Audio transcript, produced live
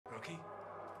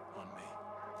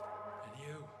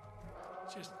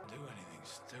Just do anything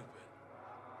stupid.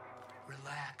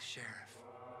 Relax, Sheriff.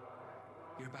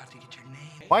 You're about to get your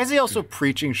name. Why is he also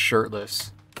preaching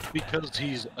shirtless? Because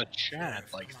he's a Chad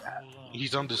like that.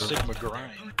 He's on the Sigma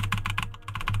grind.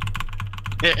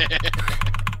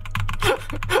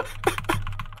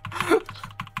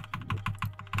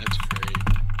 That's great.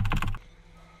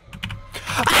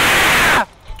 Ah!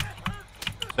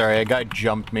 Sorry, a guy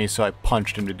jumped me, so I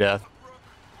punched him to death.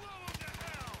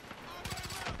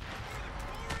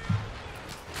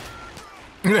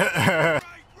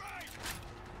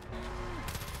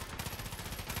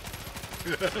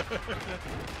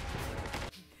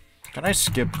 Can I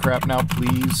skip crap now,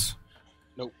 please?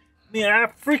 Nope. Yeah,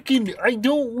 I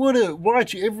don't want to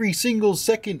watch every single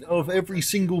second of every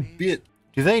single bit.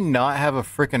 Do they not have a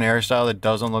frickin' hairstyle that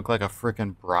doesn't look like a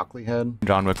frickin' broccoli head?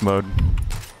 John Wick mode.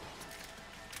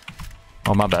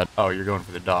 Oh, my bad. Oh, you're going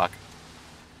for the dock.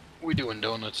 We doing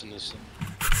donuts in this thing.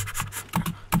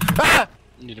 Ah!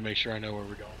 Need to make sure I know where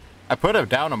we're going. I put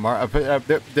down a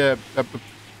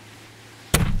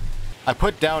I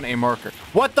put down a marker.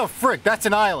 What the frick? That's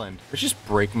an island. Let's just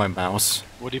break my mouse.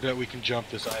 What do you bet we can jump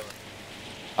this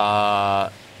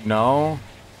island? No.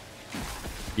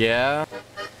 Yeah.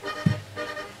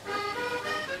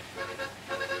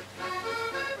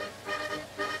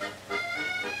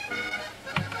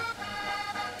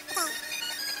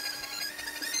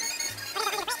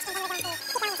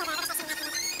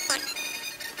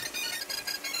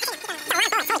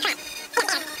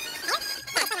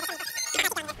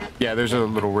 Yeah, there's a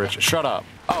little rich. Shut up.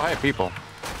 Oh, hey, people.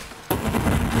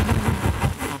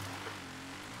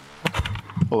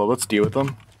 Hello, let's deal with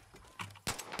them.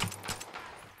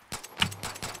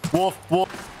 Wolf,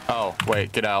 wolf. Oh,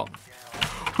 wait, get out.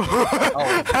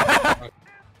 Oh.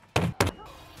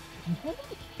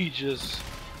 He just...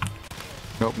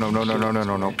 Nope, no.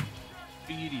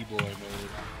 Beady boy mode.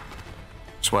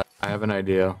 Sweat. I have an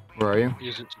idea. Where are you?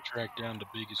 Is it to track down the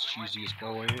biggest, cheesiest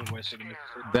boy in West of the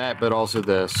Mississippi? That, but also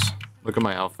this. Look at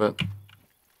my outfit.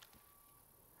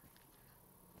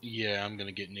 Yeah, I'm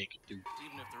gonna get naked too.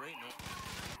 Even if there ain't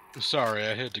no... Sorry,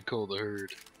 I had to call the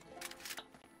herd.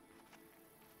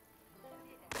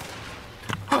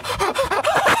 Where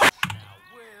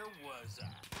was I?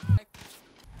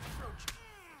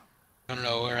 I don't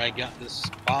know where I got this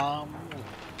bomb.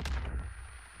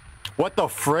 What the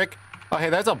frick? Oh, hey,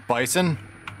 that's a bison.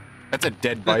 That's a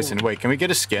dead bison. Wait, can we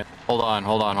get a skin? Hold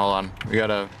on. We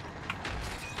gotta...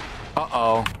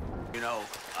 Uh-oh. You know,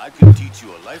 I can teach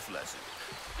you a life lesson,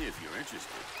 if you're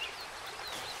interested.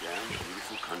 Damn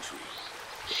beautiful country.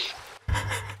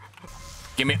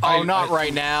 Give me... Oh, not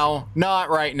right now. Not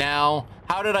right now.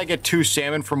 How did I get 2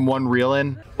 salmon from 1 reel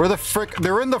in? Where the frick...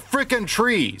 They're in the frickin'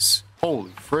 trees.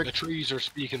 Holy frick. The trees are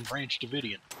speaking Branch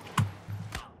Davidian.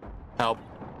 Help.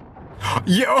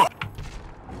 Yo!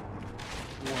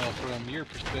 Well, from your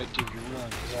perspective, you're wrong,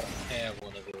 because I don't have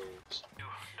one of those.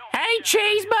 Hey,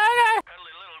 cheeseburger!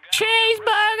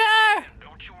 Cheeseburger!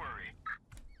 Don't you worry.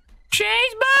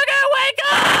 Cheeseburger, wake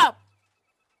up!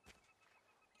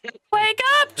 Wake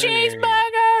up,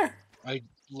 cheeseburger! I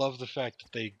love the fact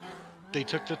that they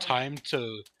took the time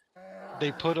to...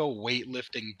 They put a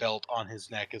weightlifting belt on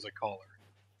his neck as a collar.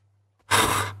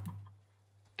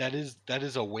 That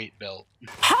is a weight belt.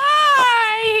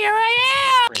 Hi, here I am!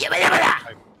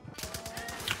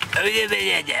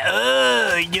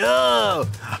 Oh no!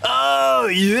 Oh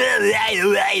yeah!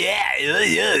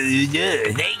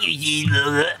 Thank you,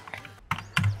 cheeseburger.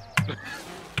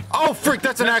 Oh frick!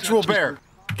 That's an actual bear.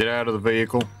 Get out of the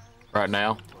vehicle right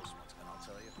now.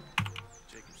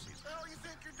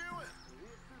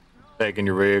 Taking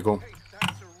your vehicle.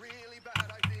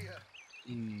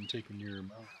 Taking your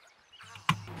mouth.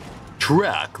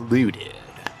 Truck looted.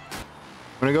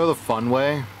 I'm gonna go the fun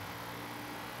way.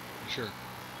 Sure.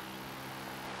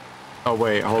 Oh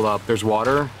wait, hold up. There's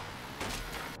water.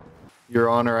 Your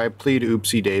Honor, I plead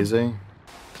oopsie daisy.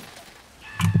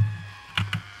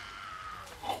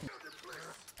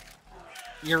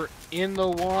 You're in the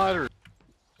water.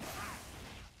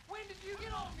 When did you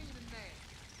get on me today?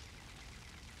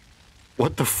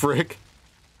 What the frick?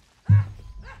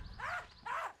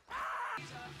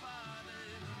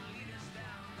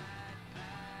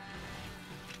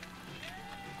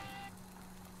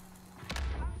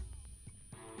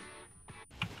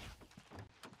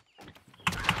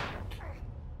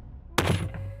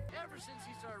 Ever since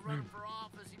he started running for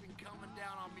office, he's been coming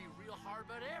down on me real hard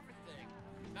about everything.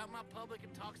 About my public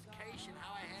intoxication,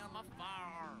 how I handle my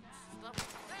firearms. Stuff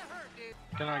that hurt, dude.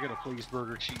 Can I get a please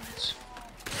burger cheese?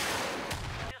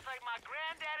 Just like my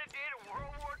granddaddy did in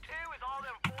World War II with all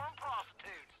them foreign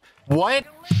prostitutes. What?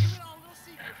 Don't let you in on a little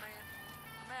secret, man.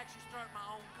 I'm actually starting my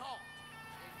own cult.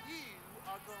 you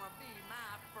are gonna be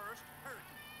my first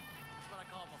turkey. That's what I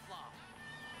call my flock.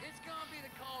 It's gonna be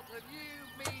the cult of you,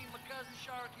 me, my cousin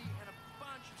Sharky, and a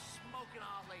bunch of smoking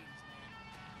hot ladies, man.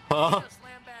 Huh?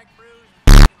 Slam back brews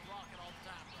and fucking rock it all the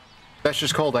time, bro. That's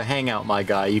just called a hangout, my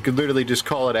guy. You could literally just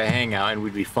call it a hangout and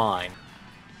we'd be fine.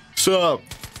 Sup?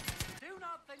 Do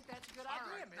not think that's a good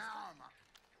idea, mister.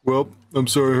 Well, I'm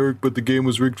sorry, Herc, but the game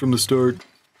was rigged from the start.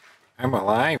 I'm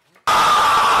alive.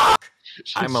 I'm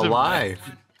Just alive.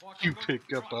 You pick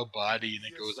up a body and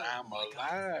it goes, I'm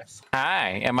alive.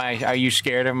 Hi, are you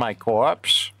scared of my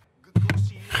corpse?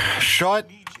 Shut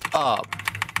up.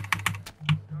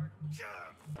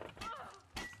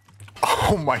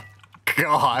 Oh my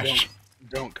gosh.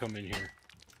 Don't come in here.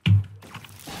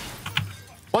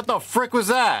 What the frick was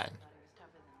that?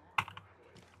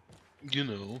 You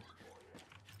know.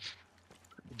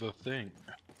 The thing.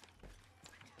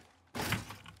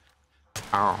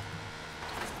 Oh.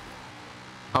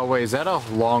 Oh wait, is that a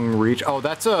long reach? Oh,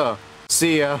 that's a...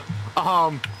 See ya.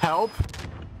 Help?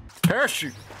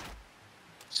 Parachute.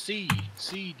 C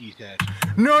detach.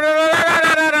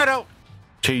 No.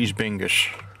 Cheese bingus.